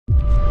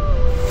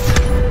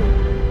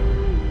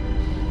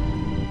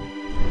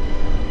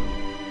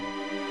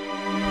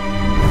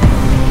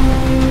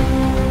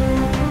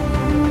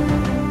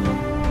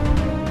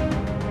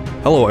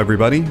Hello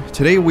everybody,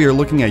 today we are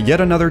looking at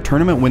yet another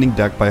tournament winning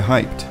deck by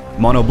Hyped.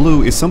 Mono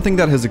Blue is something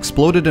that has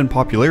exploded in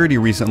popularity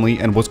recently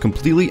and was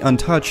completely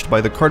untouched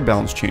by the card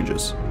balance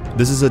changes.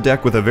 This is a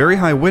deck with a very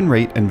high win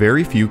rate and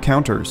very few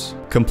counters.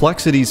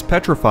 Complexity's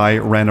Petrify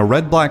ran a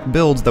red-black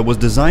build that was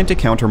designed to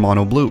counter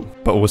Mono Blue,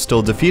 but was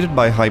still defeated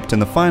by Hyped in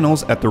the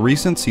finals at the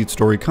recent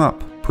SeatStory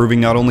Cup, proving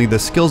not only the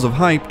skills of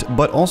Hyped,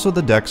 but also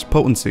the deck's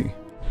potency.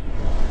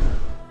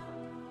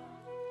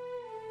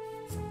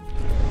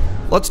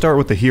 Let's start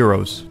with the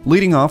heroes.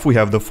 Leading off, we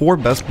have the 4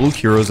 best blue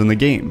heroes in the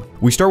game.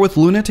 We start with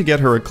Luna to get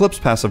her Eclipse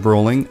passive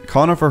rolling,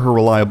 Kanna for her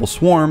reliable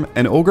swarm,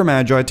 and Ogre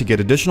Magi to get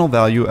additional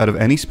value out of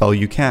any spell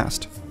you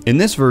cast. In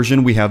this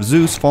version, we have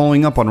Zeus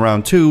following up on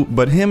round 2,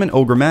 but him and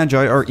Ogre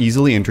Magi are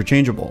easily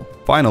interchangeable.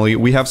 Finally,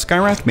 we have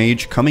Skywrath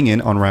Mage coming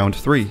in on round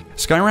 3.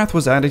 Skywrath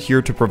was added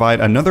here to provide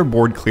another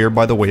board clear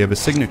by the way of his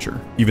signature.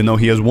 Even though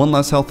he has 1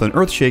 less health than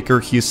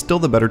Earthshaker, he is still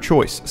the better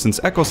choice, since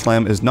Echo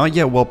Slam is not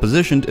yet well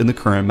positioned in the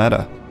current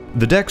meta.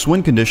 The deck's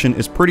win condition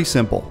is pretty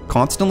simple,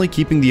 constantly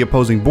keeping the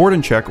opposing board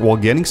in check while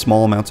getting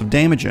small amounts of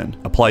damage in.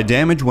 Apply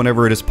damage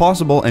whenever it is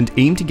possible and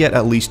aim to get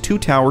at least 2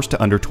 towers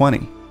to under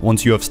 20.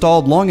 Once you have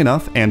stalled long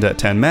enough and at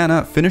 10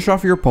 mana, finish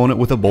off your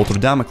opponent with a Bolt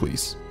of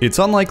Damocles. It's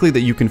unlikely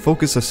that you can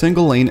focus a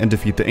single lane and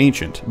defeat the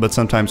Ancient, but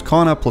sometimes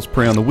Kanna plus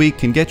Prey on the Weak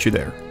can get you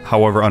there,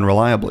 however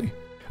unreliably.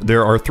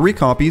 There are 3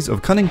 copies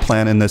of Cunning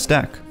Plan in this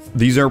deck.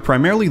 These are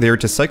primarily there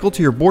to cycle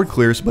to your board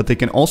clears, but they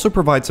can also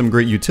provide some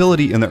great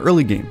utility in the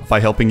early game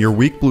by helping your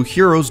weak blue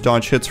heroes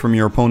dodge hits from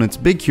your opponent's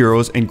big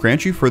heroes and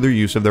grant you further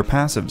use of their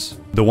passives.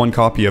 The 1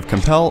 copy of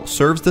Compel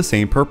serves the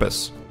same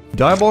purpose.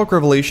 Diabolic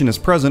Revelation is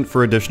present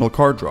for additional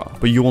card draw,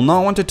 but you will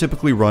not want to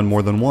typically run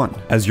more than 1,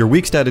 as your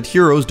weak statted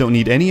heroes don't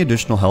need any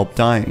additional help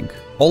dying.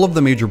 All of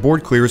the major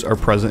board clears are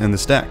present in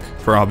this deck,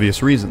 for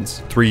obvious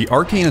reasons. 3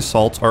 Arcane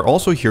Assaults are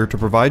also here to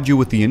provide you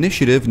with the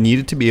initiative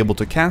needed to be able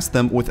to cast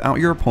them without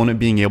your opponent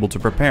being able to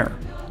prepare.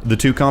 The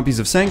 2 copies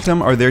of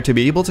Sanctum are there to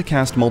be able to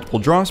cast multiple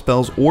draw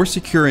spells or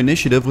secure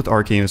initiative with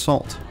Arcane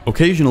Assault.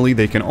 Occasionally,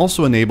 they can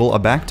also enable a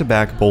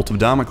back-to-back Bolt of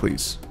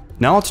Damocles.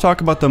 Now let's talk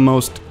about the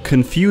most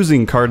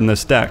confusing card in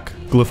this deck,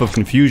 Glyph of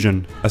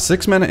Confusion. A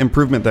 6-mana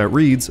improvement that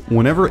reads,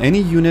 whenever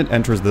any unit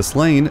enters this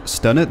lane,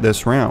 stun it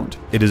this round.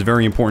 It is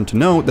very important to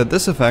note that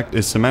this effect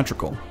is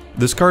symmetrical.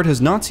 This card has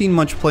not seen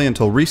much play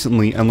until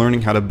recently, and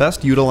learning how to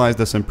best utilize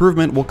this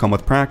improvement will come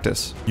with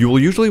practice. You will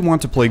usually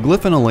want to play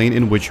Glyph in a lane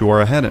in which you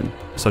are ahead in,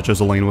 such as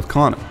a lane with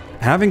Kanna.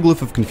 Having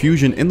Glyph of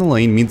Confusion in the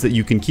lane means that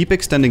you can keep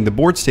extending the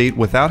board state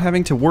without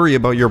having to worry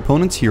about your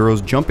opponent's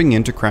heroes jumping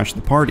in to crash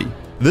the party.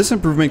 This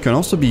improvement can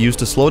also be used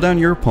to slow down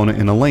your opponent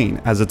in a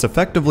lane, as it's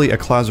effectively a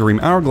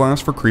Clazarim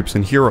Hourglass for creeps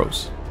and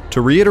heroes.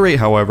 To reiterate,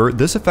 however,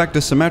 this effect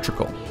is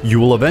symmetrical. You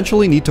will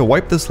eventually need to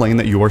wipe this lane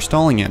that you are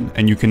stalling in,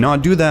 and you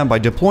cannot do that by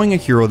deploying a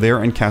hero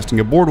there and casting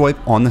a board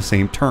wipe on the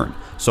same turn,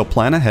 so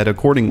plan ahead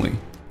accordingly.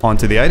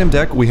 Onto the item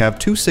deck, we have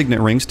 2 Signet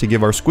Rings to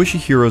give our squishy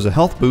heroes a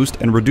health boost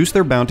and reduce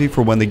their bounty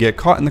for when they get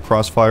caught in the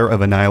crossfire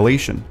of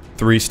Annihilation.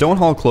 3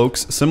 Stonehall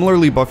Cloaks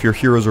similarly buff your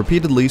heroes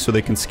repeatedly so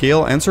they can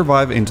scale and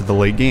survive into the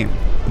late game.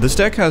 This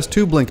deck has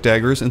 2 Blink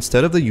Daggers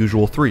instead of the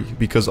usual 3,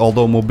 because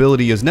although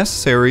mobility is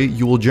necessary,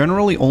 you will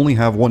generally only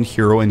have 1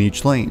 hero in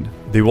each lane.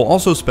 They will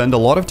also spend a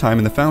lot of time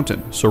in the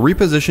fountain, so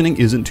repositioning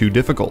isn't too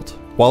difficult.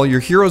 While your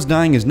heroes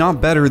dying is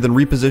not better than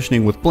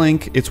repositioning with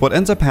Blink, it's what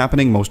ends up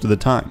happening most of the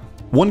time.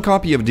 1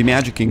 copy of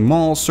Demagicking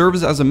Maul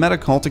serves as a meta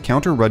call to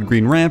counter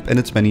red-green ramp and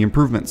its many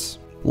improvements.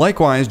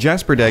 Likewise,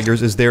 Jasper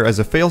Daggers is there as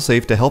a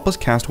failsafe to help us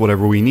cast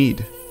whatever we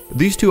need.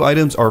 These 2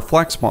 items are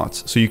flex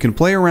spots, so you can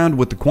play around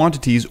with the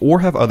quantities or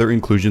have other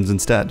inclusions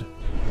instead.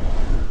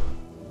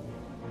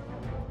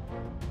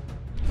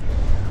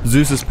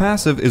 Zeus's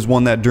passive is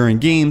one that during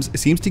games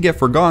seems to get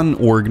forgotten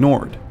or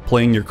ignored.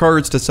 Playing your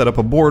cards to set up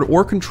a board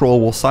or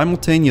control will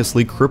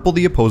simultaneously cripple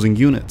the opposing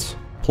units.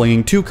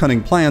 Playing 2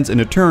 Cunning Plans in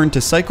a turn to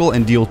cycle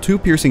and deal 2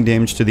 piercing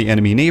damage to the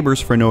enemy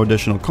neighbors for no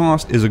additional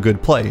cost is a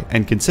good play,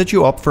 and can set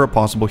you up for a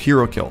possible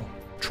hero kill.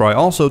 Try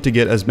also to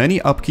get as many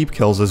upkeep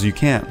kills as you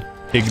can.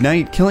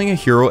 Ignite killing a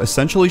hero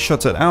essentially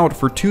shuts it out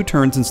for 2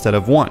 turns instead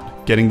of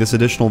 1. Getting this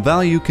additional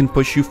value can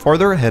push you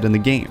farther ahead in the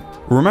game.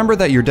 Remember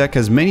that your deck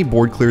has many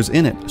board clears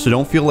in it, so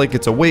don't feel like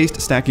it's a waste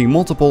stacking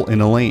multiple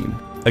in a lane.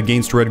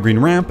 Against red-green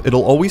ramp,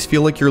 it'll always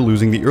feel like you're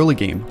losing the early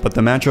game, but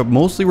the matchup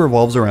mostly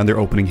revolves around their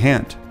opening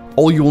hand.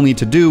 All you will need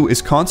to do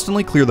is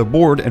constantly clear the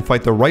board and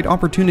fight the right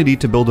opportunity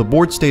to build a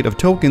board state of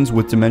tokens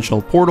with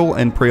Dimensional Portal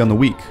and Prey on the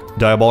Weak.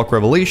 Diabolic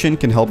Revelation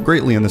can help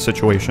greatly in this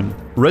situation.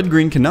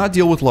 Red-green cannot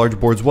deal with large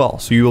boards well,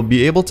 so you will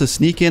be able to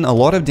sneak in a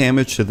lot of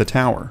damage to the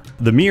tower.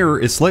 The mirror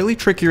is slightly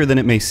trickier than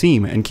it may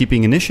seem, and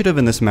keeping initiative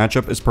in this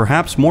matchup is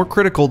perhaps more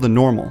critical than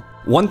normal.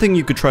 One thing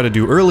you could try to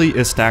do early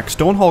is stack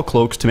Stonehall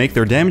Cloaks to make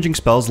their damaging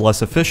spells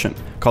less efficient,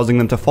 causing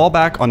them to fall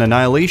back on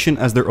Annihilation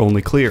as their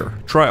only clear.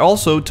 Try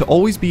also to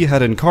always be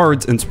ahead in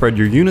cards and spread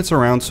your units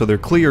around so their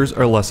clears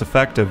are less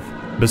effective.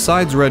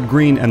 Besides red,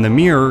 green, and the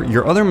mirror,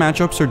 your other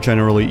matchups are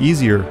generally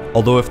easier,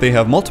 although if they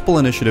have multiple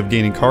initiative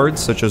gaining cards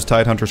such as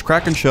Tidehunter's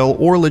Kraken Shell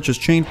or Lich's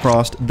Chain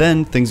Frost,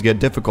 then things get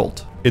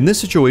difficult. In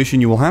this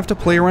situation, you will have to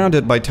play around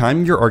it by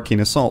timing your arcane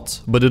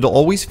assaults, but it'll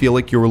always feel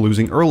like you were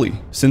losing early,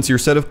 since your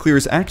set of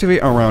clears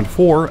activate around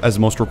 4, as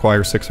most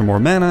require 6 or more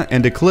mana,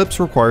 and Eclipse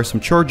requires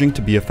some charging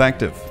to be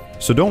effective.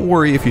 So don't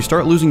worry if you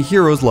start losing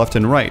heroes left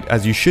and right,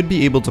 as you should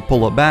be able to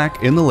pull it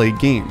back in the late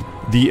game.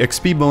 The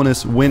XP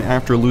bonus win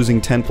after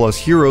losing 10 plus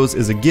heroes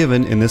is a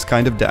given in this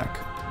kind of deck.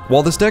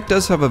 While this deck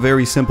does have a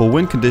very simple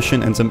win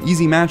condition and some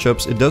easy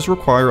matchups, it does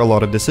require a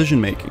lot of decision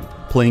making.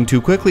 Playing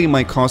too quickly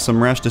might cause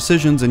some rash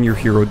decisions and your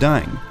hero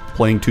dying.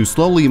 Playing too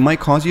slowly might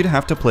cause you to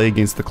have to play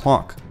against the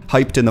clock.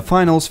 Hyped in the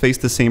finals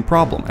faced the same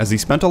problem, as he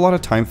spent a lot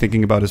of time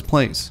thinking about his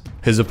plays.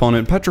 His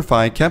opponent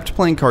Petrify kept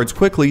playing cards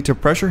quickly to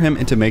pressure him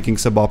into making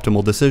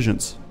suboptimal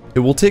decisions. It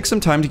will take some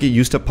time to get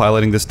used to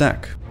piloting this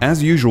deck.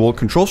 As usual,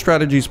 control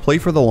strategies play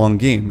for the long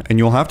game, and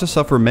you'll have to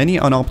suffer many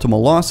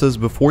unoptimal losses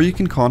before you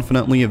can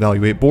confidently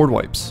evaluate board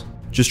wipes.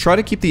 Just try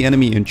to keep the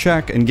enemy in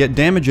check and get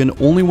damage in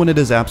only when it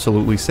is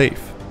absolutely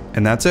safe.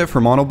 And that's it for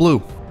Mono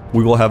Blue.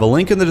 We will have a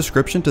link in the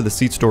description to the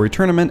SeatStory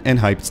tournament and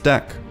Hyped's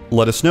deck.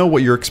 Let us know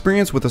what your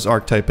experience with this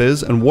archetype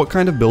is and what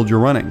kind of build you're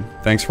running.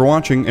 Thanks for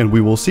watching, and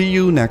we will see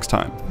you next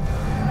time.